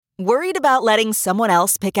Worried about letting someone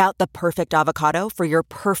else pick out the perfect avocado for your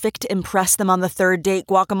perfect impress them on the third date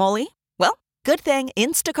guacamole? Well, good thing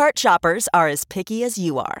Instacart shoppers are as picky as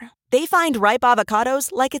you are. They find ripe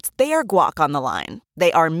avocados like it's their guac on the line.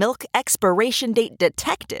 They are milk expiration date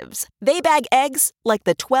detectives. They bag eggs like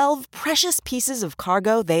the 12 precious pieces of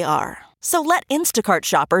cargo they are. So let Instacart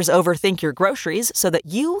shoppers overthink your groceries so that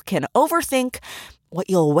you can overthink what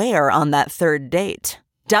you'll wear on that third date.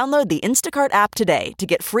 Download the Instacart app today to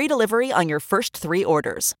get free delivery on your first 3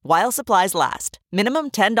 orders, while supplies last.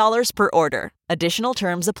 Minimum $10 per order. Additional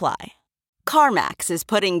terms apply. CarMax is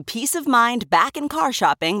putting peace of mind back in car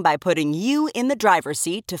shopping by putting you in the driver's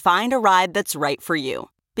seat to find a ride that's right for you.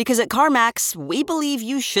 Because at CarMax, we believe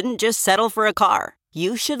you shouldn't just settle for a car.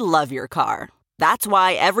 You should love your car. That's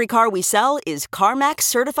why every car we sell is CarMax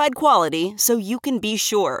certified quality, so you can be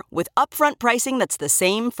sure with upfront pricing that's the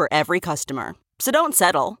same for every customer. So don't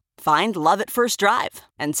settle. Find love at first drive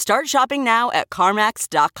and start shopping now at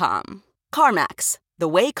CarMax.com. CarMax, the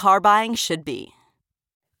way car buying should be.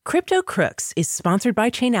 Crypto Crooks is sponsored by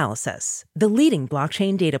Chainalysis, the leading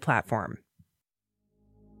blockchain data platform.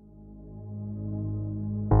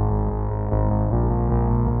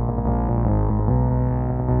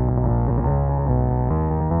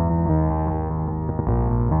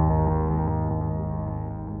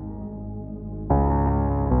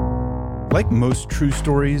 Like most true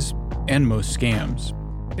stories and most scams,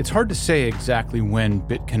 it's hard to say exactly when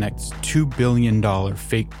BitConnect's $2 billion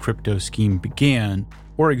fake crypto scheme began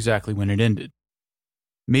or exactly when it ended.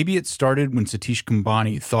 Maybe it started when Satish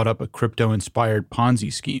Kumbhani thought up a crypto-inspired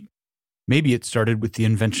Ponzi scheme. Maybe it started with the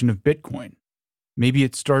invention of Bitcoin. Maybe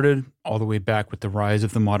it started all the way back with the rise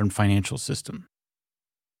of the modern financial system.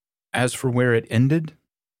 As for where it ended,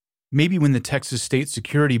 maybe when the Texas State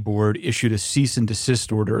Security Board issued a cease and desist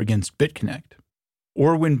order against BitConnect,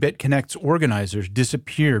 or when BitConnect's organizers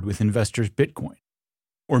disappeared with investors' Bitcoin.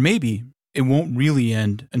 Or maybe it won't really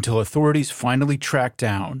end until authorities finally track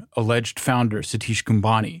down alleged founder Satish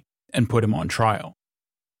Kumbhani and put him on trial.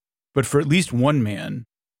 But for at least one man,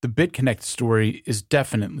 the BitConnect story is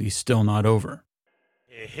definitely still not over.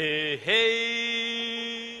 Hey, hey,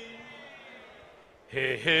 hey.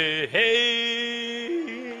 Hey, hey, hey.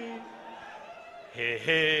 Hey,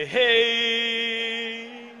 hey, hey.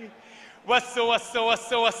 What's up,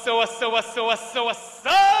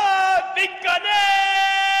 BitConnect?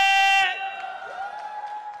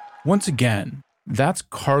 Once again, that's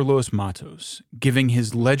Carlos Matos giving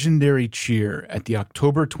his legendary cheer at the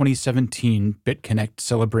October 2017 BitConnect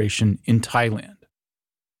celebration in Thailand.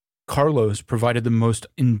 Carlos provided the most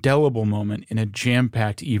indelible moment in a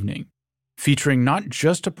jam-packed evening, featuring not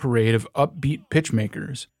just a parade of upbeat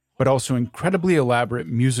pitchmakers, but also incredibly elaborate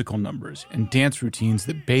musical numbers and dance routines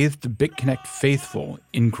that bathed the BitConnect faithful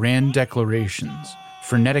in grand declarations,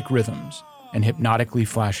 frenetic rhythms, and hypnotically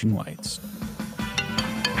flashing lights.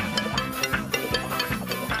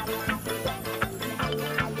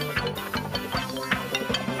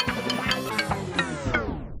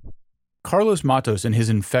 Carlos Matos and his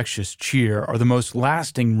infectious cheer are the most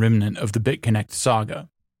lasting remnant of the BitConnect saga,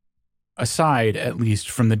 aside, at least,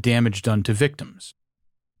 from the damage done to victims.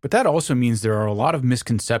 But that also means there are a lot of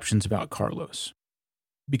misconceptions about Carlos.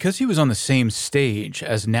 Because he was on the same stage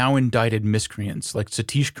as now indicted miscreants like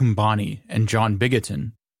Satish Kumbhani and John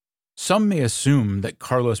Bigoton, some may assume that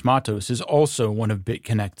Carlos Matos is also one of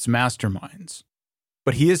BitConnect's masterminds.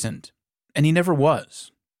 But he isn't, and he never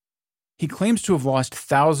was. He claims to have lost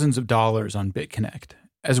thousands of dollars on BitConnect,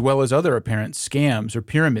 as well as other apparent scams or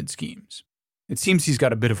pyramid schemes. It seems he's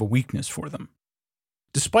got a bit of a weakness for them.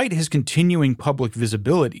 Despite his continuing public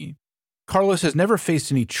visibility, Carlos has never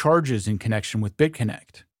faced any charges in connection with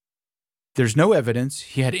BitConnect. There's no evidence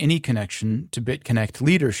he had any connection to BitConnect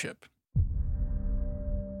leadership.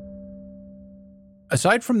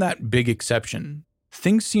 Aside from that big exception,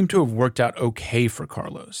 things seem to have worked out okay for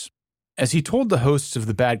Carlos. As he told the hosts of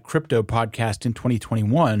the Bad Crypto podcast in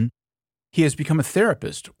 2021, he has become a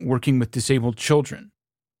therapist working with disabled children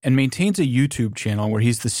and maintains a YouTube channel where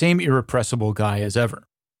he's the same irrepressible guy as ever.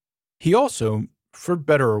 He also, for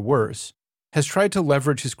better or worse, has tried to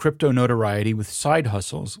leverage his crypto notoriety with side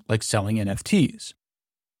hustles like selling NFTs.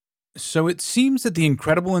 So it seems that the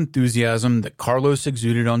incredible enthusiasm that Carlos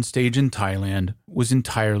exuded on stage in Thailand was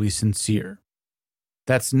entirely sincere.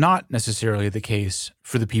 That's not necessarily the case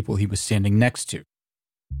for the people he was standing next to.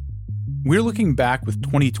 We're looking back with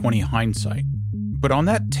 2020 hindsight, but on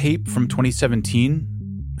that tape from 2017,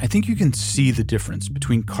 I think you can see the difference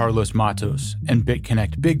between Carlos Matos and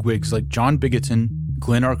BitConnect bigwigs like John Bigoton,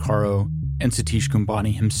 Glenn Arcaro, and Satish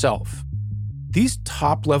Kumbhani himself. These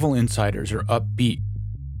top-level insiders are upbeat,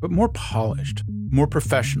 but more polished, more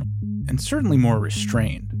professional, and certainly more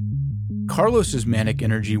restrained. Carlos's manic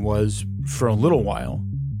energy was, for a little while,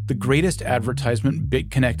 the greatest advertisement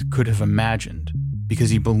BitConnect could have imagined, because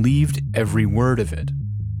he believed every word of it.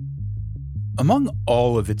 Among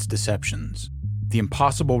all of its deceptions, the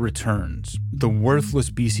impossible returns, the worthless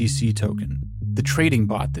BCC token, the trading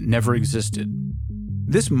bot that never existed,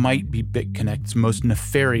 this might be BitConnect's most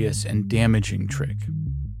nefarious and damaging trick.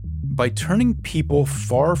 By turning people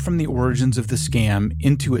far from the origins of the scam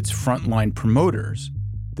into its frontline promoters,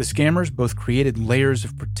 the scammers both created layers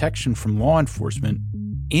of protection from law enforcement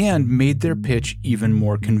and made their pitch even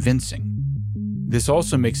more convincing. This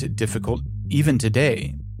also makes it difficult, even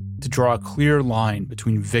today, to draw a clear line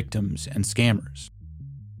between victims and scammers.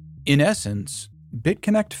 In essence,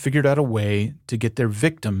 BitConnect figured out a way to get their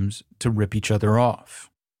victims to rip each other off.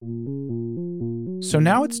 So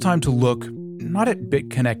now it's time to look not at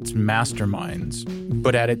BitConnect's masterminds,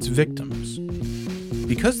 but at its victims.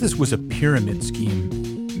 Because this was a pyramid scheme,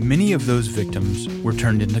 many of those victims were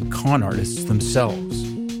turned into con artists themselves.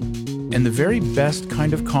 And the very best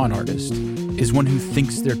kind of con artist is one who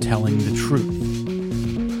thinks they're telling the truth.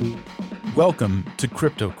 Welcome to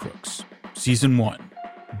Crypto Crooks, Season 1,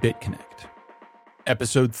 BitConnect.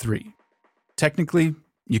 Episode 3. Technically,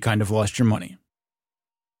 you kind of lost your money.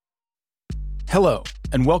 Hello,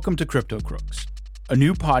 and welcome to Crypto Crooks, a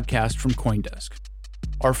new podcast from CoinDesk.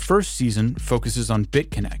 Our first season focuses on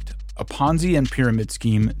BitConnect, a Ponzi and pyramid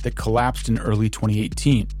scheme that collapsed in early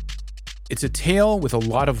 2018. It's a tale with a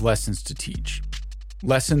lot of lessons to teach.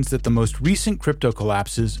 Lessons that the most recent crypto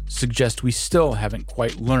collapses suggest we still haven't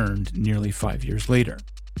quite learned nearly 5 years later.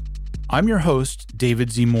 I'm your host,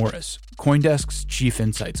 David Z. Morris, CoinDesk's Chief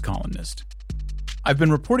Insights columnist. I've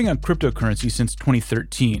been reporting on cryptocurrency since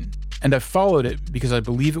 2013, and I've followed it because I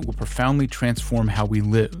believe it will profoundly transform how we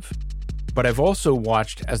live. But I've also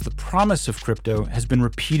watched as the promise of crypto has been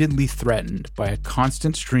repeatedly threatened by a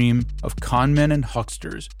constant stream of conmen and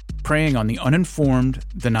hucksters preying on the uninformed,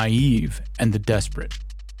 the naive, and the desperate.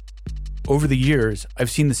 Over the years,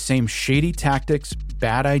 I've seen the same shady tactics,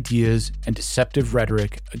 bad ideas, and deceptive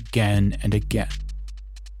rhetoric again and again.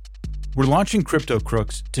 We're launching Crypto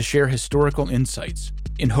Crooks to share historical insights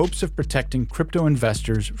in hopes of protecting crypto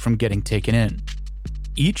investors from getting taken in.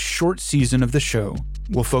 Each short season of the show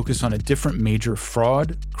will focus on a different major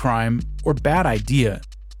fraud, crime, or bad idea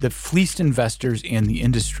that fleeced investors and the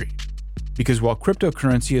industry. Because while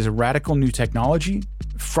cryptocurrency is a radical new technology,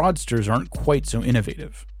 fraudsters aren't quite so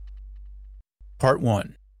innovative. Part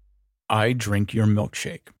 1. I drink your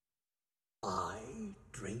milkshake. I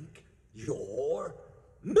drink your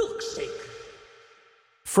milkshake.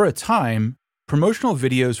 For a time, promotional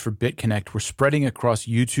videos for BitConnect were spreading across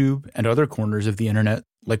YouTube and other corners of the internet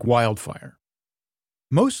like wildfire.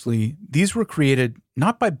 Mostly, these were created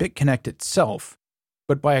not by BitConnect itself,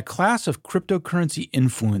 but by a class of cryptocurrency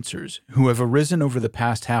influencers who have arisen over the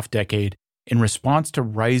past half-decade in response to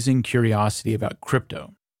rising curiosity about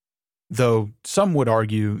crypto. Though some would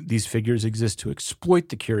argue these figures exist to exploit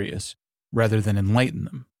the curious rather than enlighten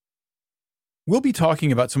them. We'll be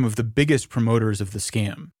talking about some of the biggest promoters of the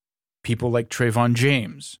scam, people like Trayvon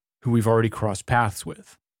James, who we've already crossed paths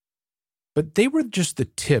with. But they were just the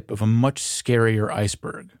tip of a much scarier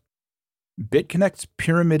iceberg. BitConnect's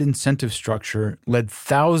pyramid incentive structure led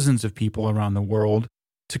thousands of people around the world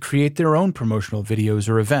to create their own promotional videos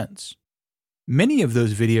or events. Many of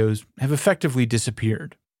those videos have effectively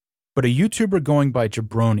disappeared, but a YouTuber going by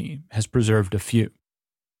Jabroni has preserved a few.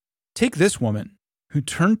 Take this woman, who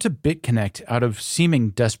turned to BitConnect out of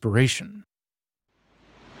seeming desperation.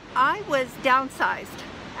 I was downsized,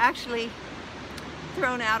 actually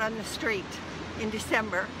thrown out on the street in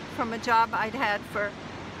December from a job I'd had for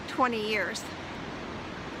 20 years.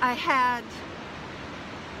 I had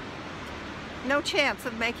no chance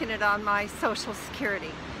of making it on my Social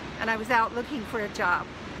Security, and I was out looking for a job.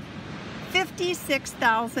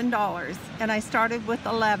 $56,000, and I started with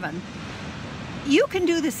 11. You can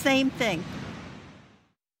do the same thing.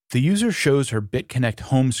 The user shows her BitConnect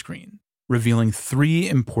home screen, revealing 3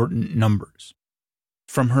 important numbers.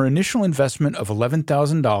 From her initial investment of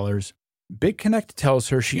 $11,000, BitConnect tells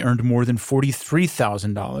her she earned more than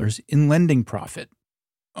 $43,000 in lending profit,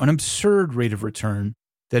 an absurd rate of return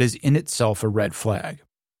that is in itself a red flag.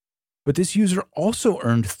 But this user also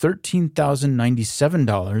earned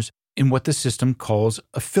 $13,097 in what the system calls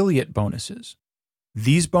affiliate bonuses.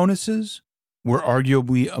 These bonuses were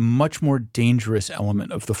arguably a much more dangerous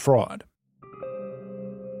element of the fraud.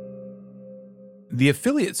 The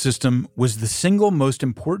affiliate system was the single most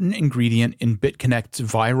important ingredient in BitConnect's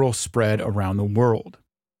viral spread around the world.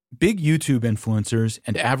 Big YouTube influencers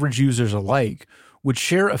and average users alike would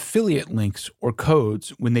share affiliate links or codes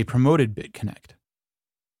when they promoted BitConnect.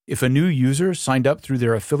 If a new user signed up through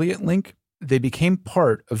their affiliate link, they became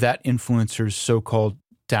part of that influencer's so-called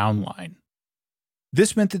downline.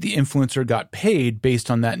 This meant that the influencer got paid based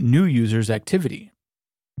on that new user's activity.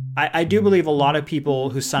 I do believe a lot of people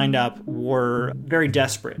who signed up were very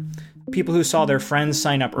desperate. People who saw their friends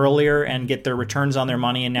sign up earlier and get their returns on their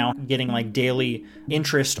money and now getting like daily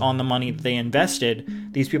interest on the money that they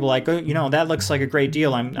invested. These people like, oh, that looks like a great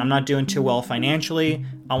deal. I'm not doing too well financially.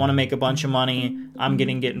 I want to make a bunch of money. I'm going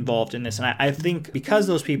to get involved in this. And I think because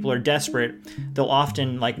those people are desperate, they'll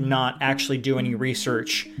often like not actually do any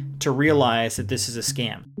research to realize that this is a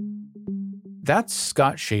scam. That's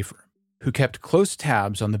Scott Schaefer, who kept close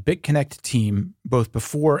tabs on the BitConnect team both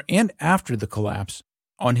before and after the collapse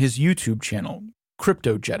on his YouTube channel,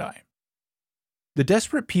 Crypto Jedi. The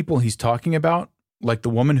desperate people he's talking about, like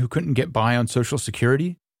the woman who couldn't get by on Social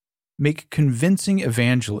Security, make convincing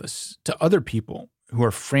evangelists to other people who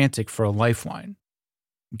are frantic for a lifeline.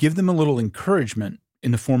 Give them a little encouragement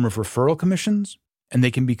in the form of referral commissions, and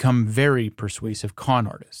they can become very persuasive con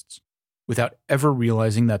artists without ever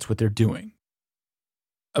realizing that's what they're doing.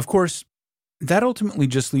 Of course, that ultimately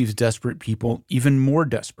just leaves desperate people even more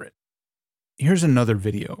desperate. Here's another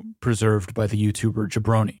video preserved by the YouTuber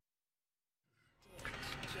Jabroni.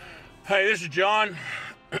 Hey, this is John.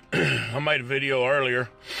 I made a video earlier.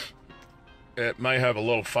 It may have a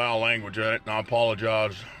little foul language in it, and I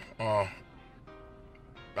apologize. I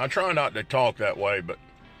try not to talk that way, but,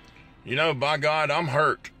 by God, I'm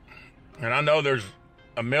hurt. And I know there's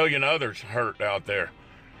a million others hurt out there.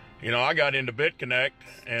 I got into BitConnect,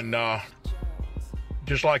 and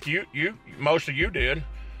just like you, most of you did,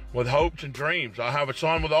 with hopes and dreams. I have a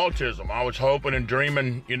son with autism. I was hoping and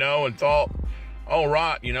dreaming, and thought, oh,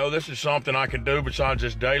 right, this is something I can do besides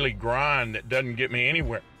this daily grind that doesn't get me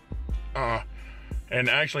anywhere. And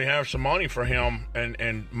actually have some money for him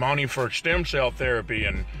and money for stem cell therapy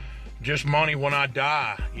and just money when I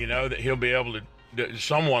die, that he'll be able to, that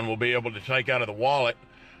someone will be able to take out of the wallet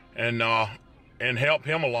and help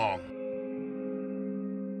him along.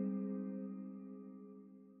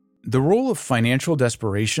 The role of financial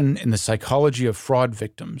desperation in the psychology of fraud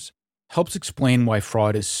victims helps explain why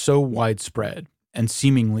fraud is so widespread and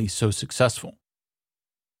seemingly so successful.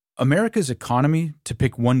 America's economy, to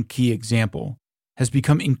pick one key example, has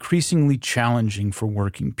become increasingly challenging for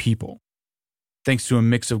working people. Thanks to a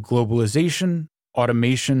mix of globalization,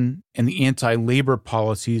 automation, and the anti-labor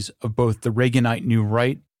policies of both the Reaganite New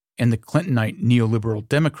Right and the Clintonite neoliberal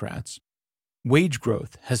Democrats, wage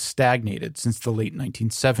growth has stagnated since the late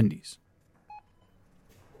 1970s.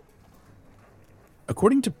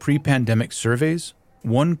 According to pre-pandemic surveys,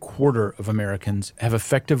 1/4 of Americans have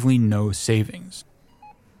effectively no savings.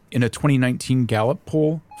 In a 2019 Gallup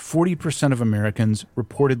poll, 40% of Americans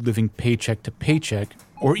reported living paycheck to paycheck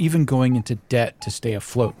or even going into debt to stay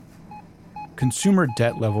afloat. Consumer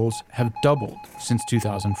debt levels have doubled since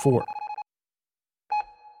 2004.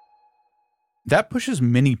 That pushes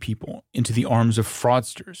many people into the arms of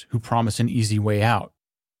fraudsters who promise an easy way out.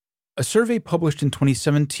 A survey published in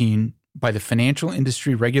 2017 by the Financial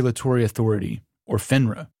Industry Regulatory Authority, or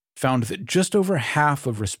FINRA, found that just over half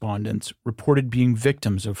of respondents reported being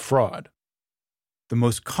victims of fraud. The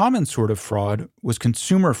most common sort of fraud was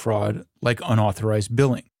consumer fraud, like unauthorized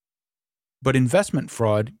billing. But investment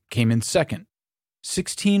fraud came in second.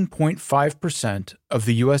 16.5% of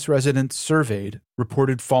the U.S. residents surveyed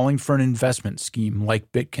reported falling for an investment scheme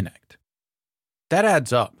like BitConnect. That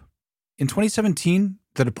adds up. In 2017,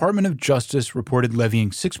 the Department of Justice reported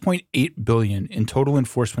levying $6.8 billion in total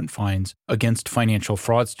enforcement fines against financial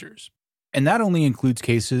fraudsters. And that only includes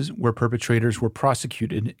cases where perpetrators were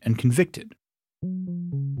prosecuted and convicted.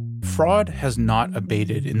 Fraud has not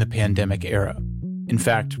abated in the pandemic era. In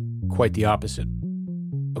fact, quite the opposite.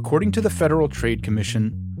 According to the Federal Trade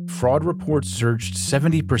Commission, fraud reports surged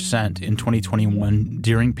 70% in 2021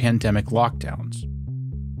 during pandemic lockdowns,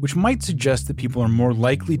 which might suggest that people are more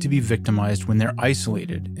likely to be victimized when they're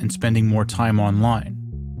isolated and spending more time online.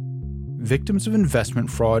 Victims of investment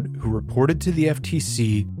fraud who reported to the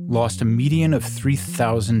FTC lost a median of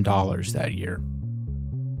 $3,000 that year.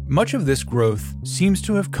 Much of this growth seems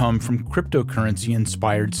to have come from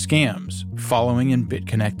cryptocurrency-inspired scams following in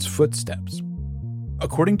BitConnect's footsteps.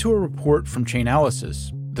 According to a report from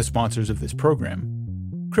Chainalysis, the sponsors of this program,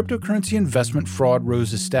 cryptocurrency investment fraud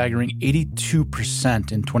rose a staggering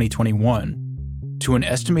 82% in 2021 to an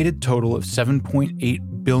estimated total of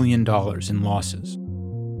 $7.8 billion in losses.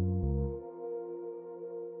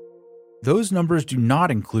 Those numbers do not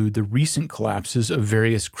include the recent collapses of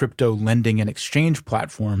various crypto lending and exchange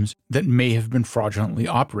platforms that may have been fraudulently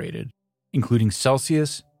operated, including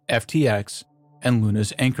Celsius, FTX, and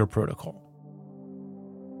Luna's Anchor Protocol.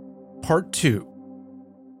 Part 2.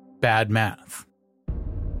 Bad Math.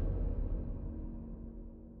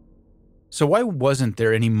 So why wasn't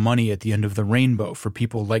there any money at the end of the rainbow for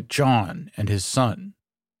people like John and his son?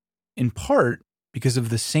 In part because of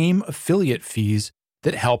the same affiliate fees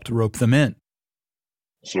that helped rope them in.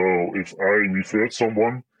 So if I referred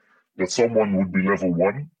someone, that someone would be level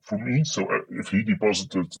 1 for me. So if he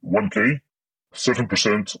deposited 1K,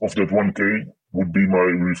 7% of that 1K would be my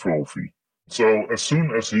referral fee. So as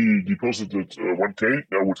soon as he deposited 1K,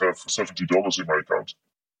 I would have $70 in my account.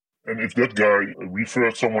 And if that guy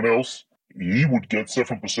referred someone else, he would get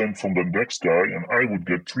 7% from the next guy, and I would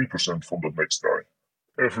get 3% from the next guy.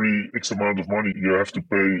 Every X amount of money, you have to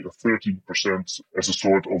pay 13% as a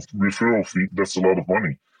sort of referral fee. That's a lot of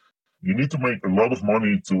money. You need to make a lot of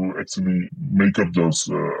money to actually make up those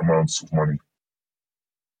amounts of money.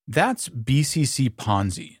 That's BCC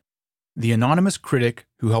Ponzi, the anonymous critic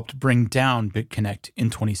who helped bring down BitConnect in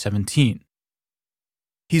 2017.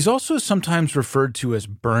 He's also sometimes referred to as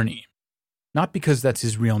Bernie, not because that's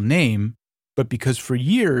his real name, but because for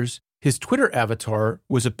years his Twitter avatar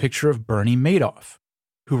was a picture of Bernie Madoff,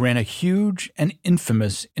 who ran a huge and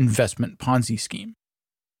infamous investment Ponzi scheme.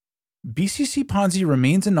 BCC Ponzi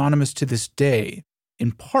remains anonymous to this day,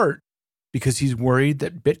 in part because he's worried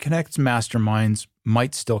that BitConnect's masterminds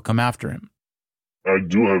might still come after him. I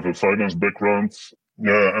do have a finance background.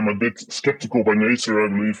 Yeah, I'm a bit skeptical by nature, I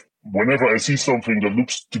believe. Whenever I see something that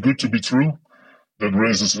looks too good to be true, that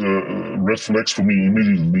raises red flags for me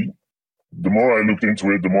immediately. The more I looked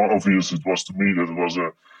into it, the more obvious it was to me that it was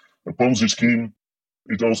a Ponzi scheme.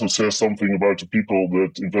 It also says something about the people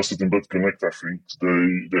that invested in BitConnect, I think.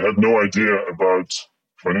 They had no idea about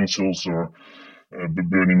financials or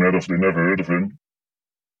Bernie Madoff. They never heard of him.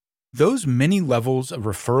 Those many levels of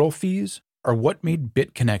referral fees are what made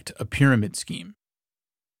BitConnect a pyramid scheme.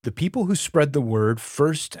 The people who spread the word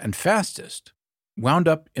first and fastest wound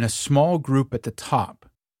up in a small group at the top,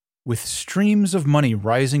 with streams of money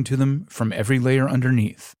rising to them from every layer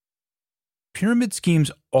underneath. Pyramid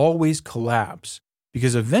schemes always collapse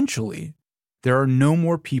because eventually there are no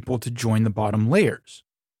more people to join the bottom layers,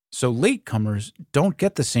 so latecomers don't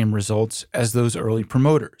get the same results as those early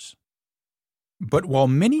promoters. But while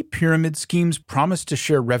many pyramid schemes promise to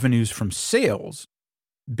share revenues from sales,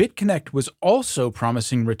 BitConnect was also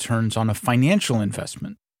promising returns on a financial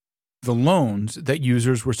investment, the loans that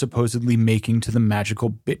users were supposedly making to the magical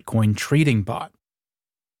Bitcoin trading bot.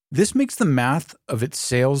 This makes the math of its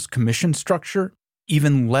sales commission structure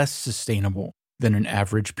even less sustainable than an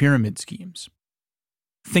average pyramid scheme's.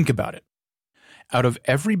 Think about it. Out of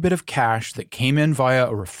every bit of cash that came in via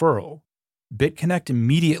a referral, BitConnect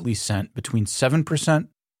immediately sent between 7%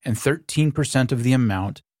 and 13% of the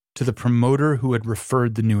amount to the promoter who had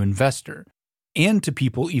referred the new investor, and to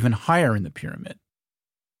people even higher in the pyramid.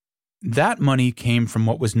 That money came from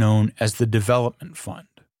what was known as the Development Fund.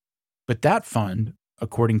 But that fund,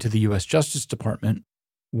 according to the U.S. Justice Department,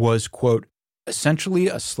 was, quote, essentially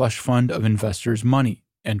a slush fund of investors' money,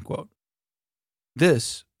 end quote.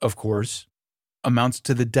 This, of course, amounts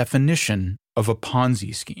to the definition of a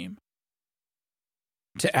Ponzi scheme.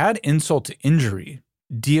 To add insult to injury,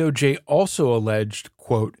 DOJ also alleged,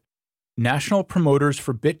 quote, national promoters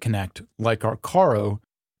for BitConnect, like Arcaro,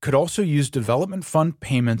 could also use development fund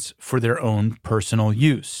payments for their own personal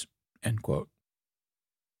use, end quote.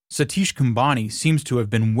 Satish Kumbhani seems to have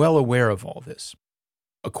been well aware of all this.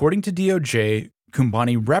 According to DOJ,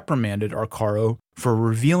 Kumbhani reprimanded Arcaro for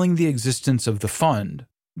revealing the existence of the fund,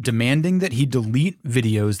 demanding that he delete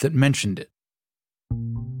videos that mentioned it.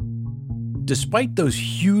 Despite those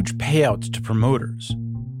huge payouts to promoters,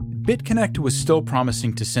 BitConnect was still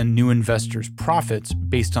promising to send new investors profits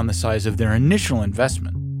based on the size of their initial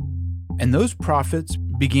investment. And those profits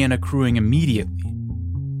began accruing immediately.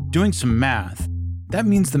 Doing some math, that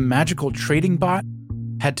means the magical trading bot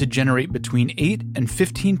had to generate between 8 and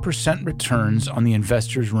 15% returns on the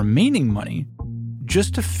investors' remaining money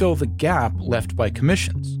just to fill the gap left by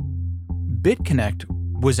commissions. BitConnect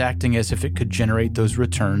was acting as if it could generate those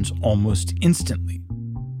returns almost instantly.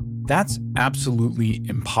 That's absolutely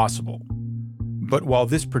impossible. But while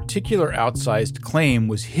this particular outsized claim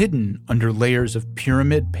was hidden under layers of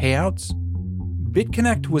pyramid payouts,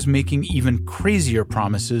 BitConnect was making even crazier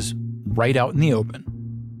promises right out in the open.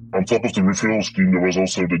 On top of the referral scheme, there was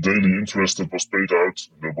also the daily interest that was paid out.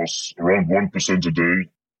 That was around 1% a day.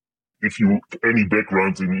 If you have any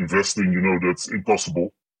background in investing, you know that's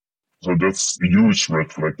impossible. So that's a huge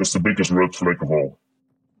red flag. That's the biggest red flag of all.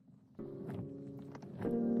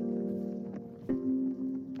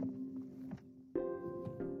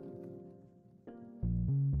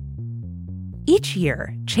 Each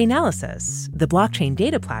year, Chainalysis, the blockchain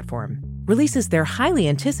data platform, releases their highly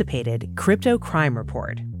anticipated Crypto Crime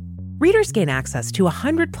Report. Readers gain access to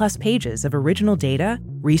 100-plus pages of original data,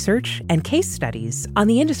 research, and case studies on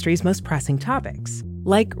the industry's most pressing topics,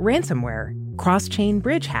 like ransomware, cross-chain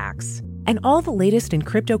bridge hacks, and all the latest in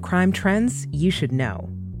crypto crime trends you should know.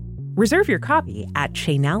 Reserve your copy at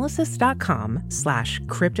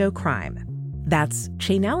chainalysis.com/cryptocrime. That's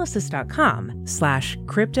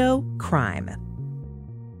chainalysis.com/cryptocrime.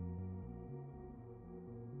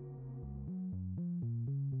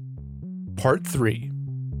 Part 3.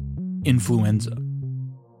 Influenza.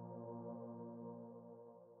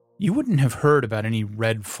 You wouldn't have heard about any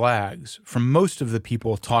red flags from most of the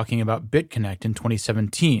people talking about BitConnect in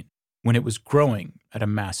 2017, when it was growing at a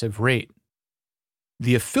massive rate.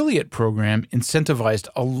 The affiliate program incentivized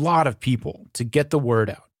a lot of people to get the word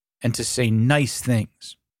out and to say nice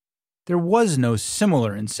things. There was no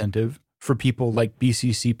similar incentive for people like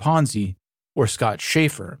BCC Ponzi or Scott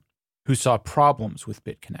Schaefer, who saw problems with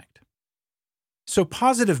BitConnect. So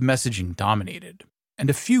positive messaging dominated, and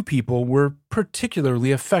a few people were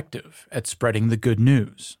particularly effective at spreading the good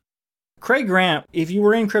news. Craig Grant, if you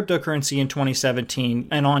were in cryptocurrency in 2017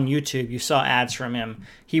 and on YouTube, you saw ads from him.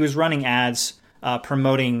 He was running ads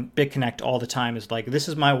promoting BitConnect all the time. It's like, this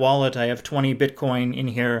is my wallet, I have 20 Bitcoin in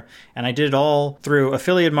here, and I did it all through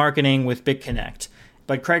affiliate marketing with BitConnect.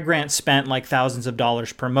 But Craig Grant spent like thousands of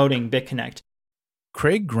dollars promoting BitConnect.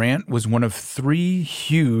 Craig Grant was one of 3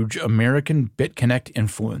 huge American BitConnect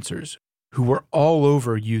influencers who were all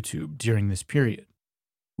over YouTube during this period.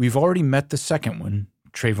 We've already met the second one,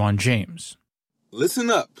 Trayvon James. Listen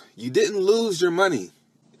up. You didn't lose your money.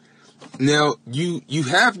 Now, you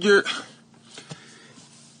have your...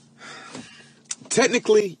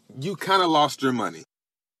 Technically, you kind of lost your money.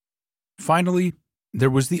 Finally, there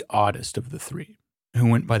was the oddest of the 3, who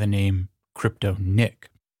went by the name Crypto Nick.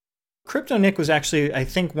 Crypto Nick was actually, I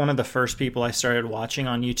think, one of the first people I started watching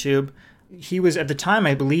on YouTube. He was, at the time,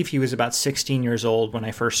 I believe he was about 16 years old when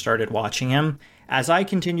I first started watching him. As I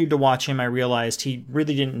continued to watch him, I realized he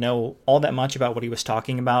really didn't know all that much about what he was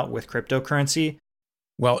talking about with cryptocurrency.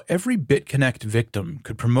 While every BitConnect victim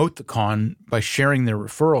could promote the con by sharing their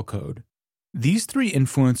referral code, these 3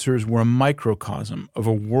 influencers were a microcosm of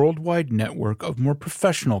a worldwide network of more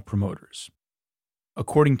professional promoters.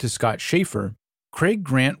 According to Scott Schaefer, Craig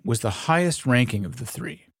Grant was the highest ranking of the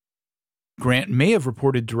 3. Grant may have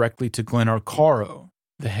reported directly to Glenn Arcaro,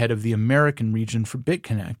 the head of the American region for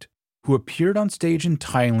BitConnect, who appeared on stage in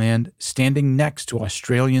Thailand standing next to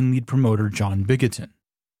Australian lead promoter John Bigoton.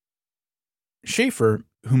 Schaefer,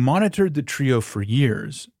 who monitored the trio for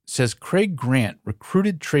years, says Craig Grant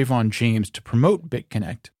recruited Trayvon James to promote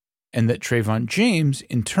BitConnect, and that Trayvon James,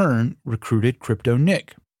 in turn, recruited Crypto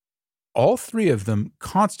Nick. All 3 of them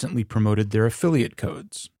constantly promoted their affiliate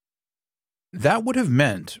codes. That would have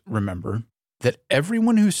meant, remember, that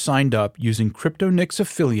everyone who signed up using Crypto Nick's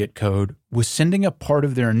affiliate code was sending a part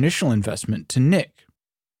of their initial investment to Nick.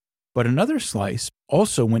 But another slice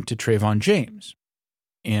also went to Trayvon James,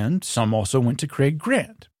 and some also went to Craig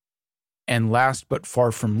Grant. And last but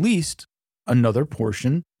far from least, another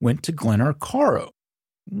portion went to Glenn Arcaro,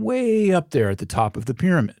 way up there at the top of the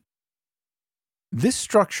pyramid. This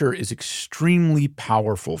structure is extremely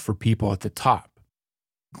powerful for people at the top.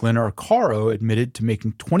 Glenn Arcaro admitted to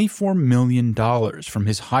making $24 million from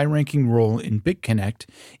his high-ranking role in BitConnect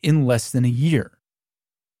in less than a year.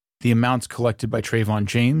 The amounts collected by Trayvon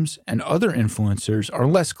James and other influencers are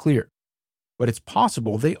less clear, but it's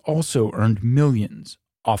possible they also earned millions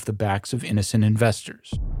off the backs of innocent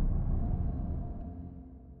investors.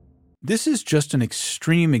 This is just an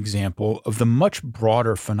extreme example of the much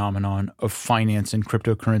broader phenomenon of finance and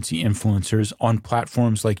cryptocurrency influencers on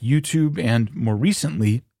platforms like YouTube and, more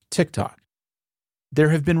recently, TikTok. There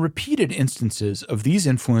have been repeated instances of these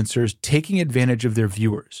influencers taking advantage of their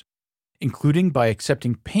viewers, including by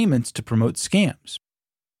accepting payments to promote scams.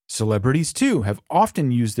 Celebrities, too, have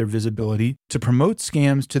often used their visibility to promote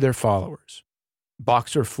scams to their followers.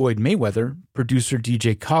 Boxer Floyd Mayweather, producer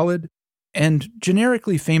DJ Khaled, and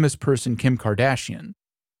generically famous person Kim Kardashian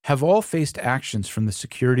have all faced actions from the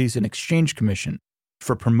Securities and Exchange Commission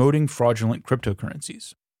for promoting fraudulent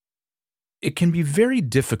cryptocurrencies. It can be very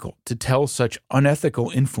difficult to tell such unethical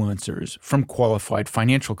influencers from qualified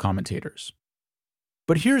financial commentators.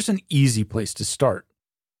 But here's an easy place to start.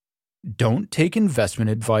 Don't take investment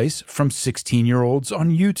advice from 16-year-olds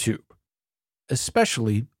on YouTube,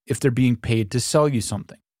 especially if they're being paid to sell you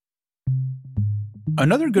something.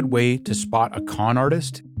 Another good way to spot a con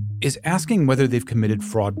artist is asking whether they've committed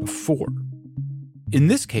fraud before. In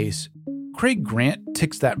this case, Craig Grant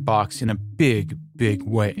ticks that box in a big, big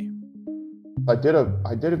way. I did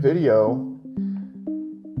a video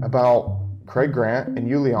about Craig Grant and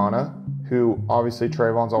Juliana, who obviously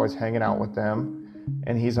Trayvon's always hanging out with them,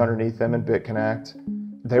 and he's underneath them in BitConnect.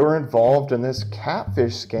 They were involved in this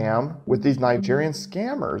catfish scam with these Nigerian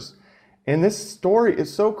scammers. And this story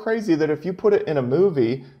is so crazy that if you put it in a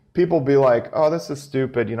movie, people be like, oh, this is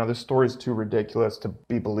stupid. This story's too ridiculous to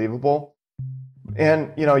be believable.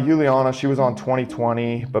 And, Juliana, she was on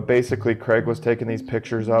 2020, but basically Craig was taking these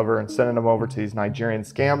pictures of her and sending them over to these Nigerian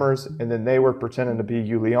scammers. And then they were pretending to be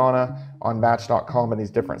Juliana on Match.com and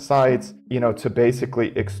these different sites, to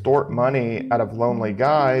basically extort money out of lonely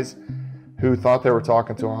guys who thought they were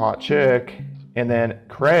talking to a hot chick. And then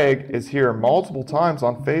Craig is here multiple times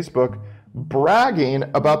on Facebook bragging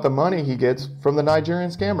about the money he gets from the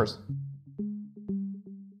Nigerian scammers.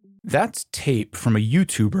 That's tape from a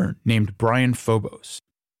YouTuber named Brian Phobos.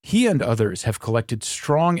 He and others have collected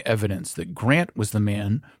strong evidence that Grant was the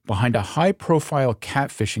man behind a high-profile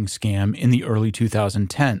catfishing scam in the early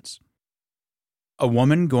 2010s. A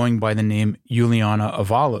woman going by the name Juliana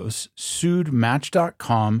Avalos sued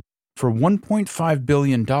Match.com for $1.5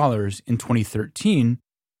 billion in 2013,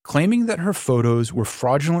 claiming that her photos were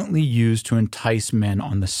fraudulently used to entice men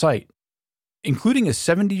on the site, including a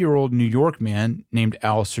 70-year-old New York man named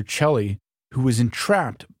Al Cercelli, who was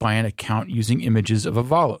entrapped by an account using images of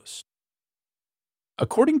Avalos.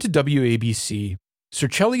 According to WABC,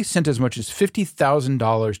 Cercelli sent as much as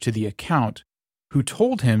 $50,000 to the account, who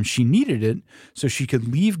told him she needed it so she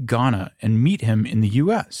could leave Ghana and meet him in the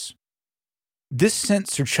U.S. This sent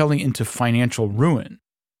Cercelli into financial ruin,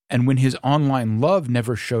 and when his online love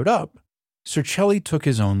never showed up, Cercelli took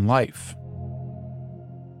his own life.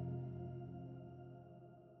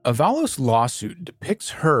 Avalos' lawsuit depicts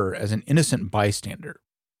her as an innocent bystander,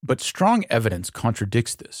 but strong evidence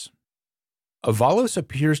contradicts this. Avalos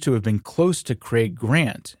appears to have been close to Craig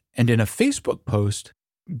Grant, and in a Facebook post,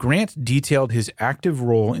 Grant detailed his active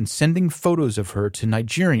role in sending photos of her to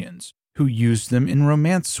Nigerians who used them in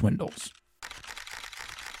romance swindles.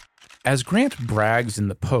 As Grant brags in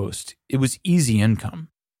the post, it was easy income.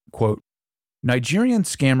 Quote, Nigerian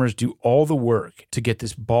scammers do all the work to get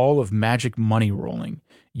this ball of magic money rolling,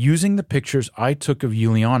 using the pictures I took of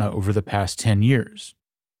Juliana over the past 10 years.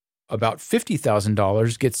 About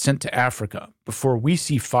 $50,000 gets sent to Africa before we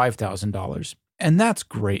see $5,000, and that's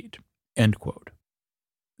great, end quote.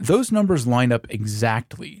 Those numbers line up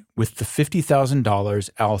exactly with the $50,000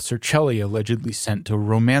 Al Cercelli allegedly sent to a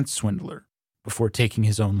romance swindler before taking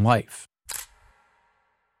his own life.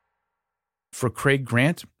 For Craig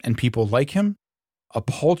Grant and people like him, a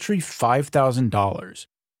paltry $5,000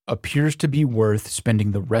 appears to be worth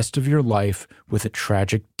spending the rest of your life with a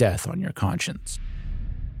tragic death on your conscience.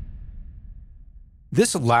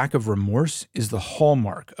 This lack of remorse is the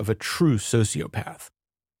hallmark of a true sociopath,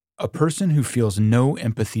 a person who feels no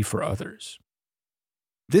empathy for others.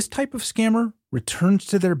 This type of scammer returns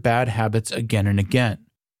to their bad habits again and again,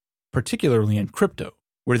 particularly in crypto,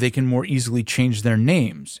 where they can more easily change their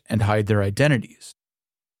names and hide their identities.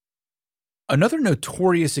 Another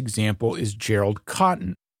notorious example is Gerald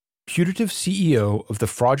Cotten, putative CEO of the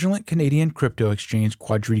fraudulent Canadian crypto exchange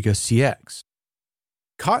Quadriga CX.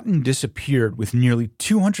 Cotten disappeared with nearly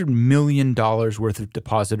 $200 million worth of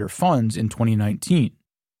depositor funds in 2019.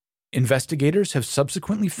 Investigators have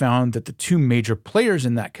subsequently found that the two major players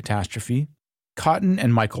in that catastrophe, Cotten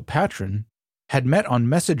and Michael Patron, had met on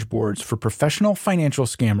message boards for professional financial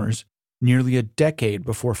scammers nearly a decade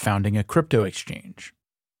before founding a crypto exchange.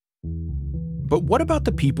 But what about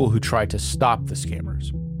the people who try to stop the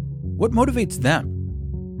scammers? What motivates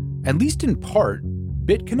them? At least in part,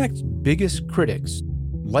 BitConnect's biggest critics,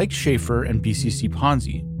 like Schaefer and BCC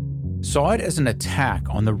Ponzi, saw it as an attack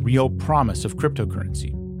on the real promise of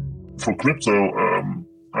cryptocurrency. For crypto,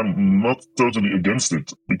 I'm not totally against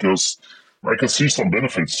it because I can see some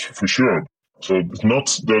benefits for sure. So it's not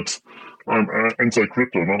that I'm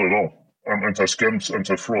anti-crypto, not at all. I'm anti-scams,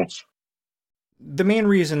 anti-frauds. The main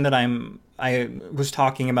reason that I was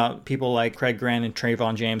talking about people like Craig Grant and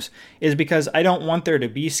Trayvon James is because I don't want there to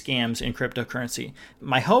be scams in cryptocurrency.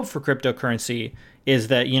 My hope for cryptocurrency is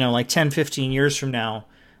that, like 10, 15 years from now,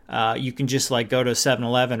 you can just go to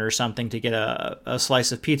 7-Eleven or something to get a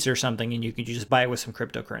slice of pizza or something, and you can just buy it with some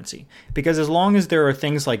cryptocurrency. Because as long as there are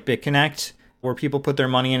things like BitConnect, where people put their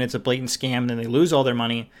money in, it's a blatant scam, and then they lose all their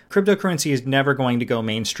money, cryptocurrency is never going to go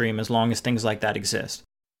mainstream as long as things like that exist.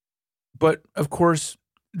 But, of course,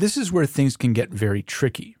 this is where things can get very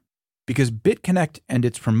tricky, because BitConnect and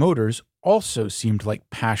its promoters also seemed like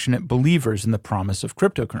passionate believers in the promise of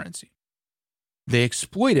cryptocurrency. They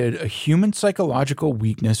exploited a human psychological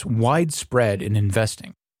weakness widespread in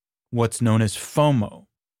investing, what's known as FOMO,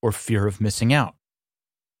 or fear of missing out.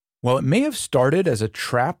 While it may have started as a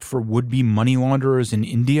trap for would-be money launderers in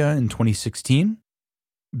India in 2016,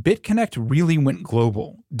 BitConnect really went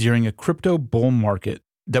global during a crypto bull market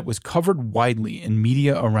that was covered widely in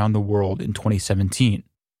media around the world in 2017.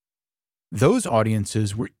 Those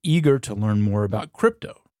audiences were eager to learn more about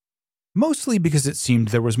crypto, mostly because it seemed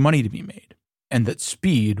there was money to be made, and that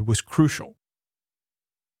speed was crucial.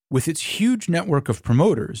 With its huge network of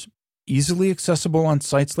promoters, easily accessible on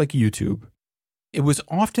sites like YouTube, it was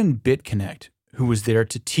often BitConnect who was there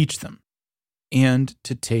to teach them and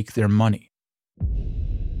to take their money.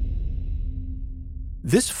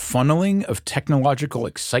 This funneling of technological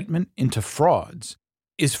excitement into frauds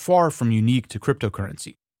is far from unique to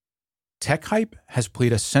cryptocurrency. Tech hype has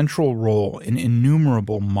played a central role in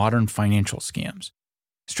innumerable modern financial scams,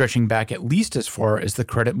 stretching back at least as far as the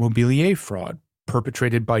Credit Mobilier fraud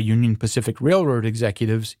perpetrated by Union Pacific Railroad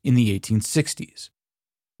executives in the 1860s.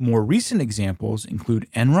 More recent examples include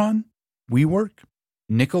Enron, WeWork,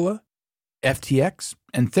 Nikola, FTX,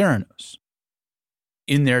 and Theranos.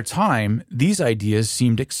 In their time, these ideas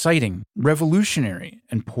seemed exciting, revolutionary,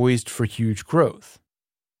 and poised for huge growth.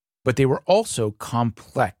 But they were also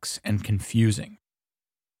complex and confusing.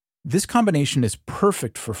 This combination is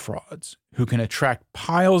perfect for frauds who can attract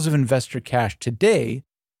piles of investor cash today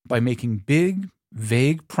by making big,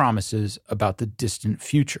 vague promises about the distant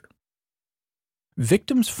future.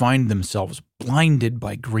 Victims find themselves blinded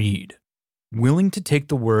by greed, willing to take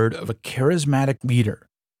the word of a charismatic leader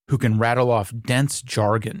who can rattle off dense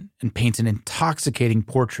jargon and paint an intoxicating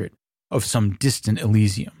portrait of some distant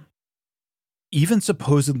Elysium. Even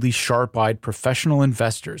supposedly sharp-eyed professional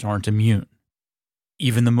investors aren't immune.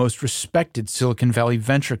 Even the most respected Silicon Valley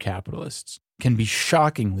venture capitalists can be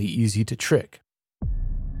shockingly easy to trick.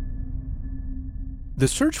 The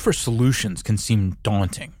search for solutions can seem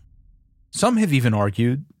daunting. Some have even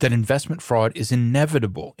argued that investment fraud is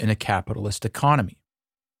inevitable in a capitalist economy.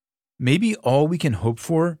 Maybe all we can hope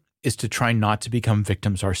for is to try not to become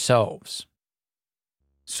victims ourselves.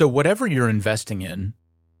 So whatever you're investing in,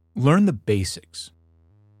 learn the basics.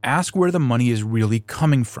 Ask where the money is really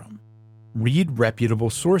coming from. Read reputable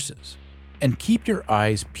sources. And keep your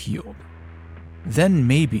eyes peeled. Then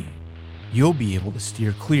maybe you'll be able to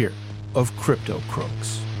steer clear of crypto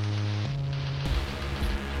crooks.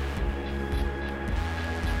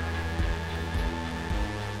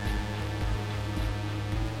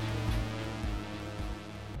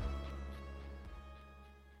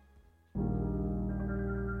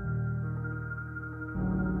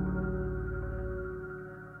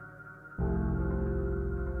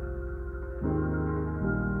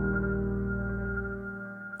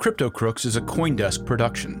 Crypto Crooks is a CoinDesk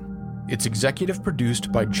production. It's executive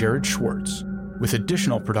produced by Jared Schwartz, with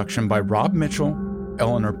additional production by Rob Mitchell,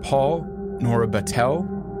 Eleanor Paul, Nora Battelle,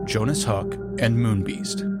 Jonas Huck, and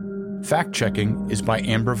Moonbeast. Fact-checking is by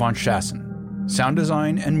Amber Von Schassen. Sound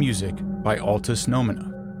design and music by Altus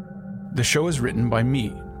Nomina. The show is written by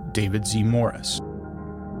me, David Z. Morris.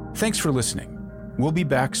 Thanks for listening. We'll be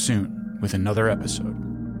back soon with another episode.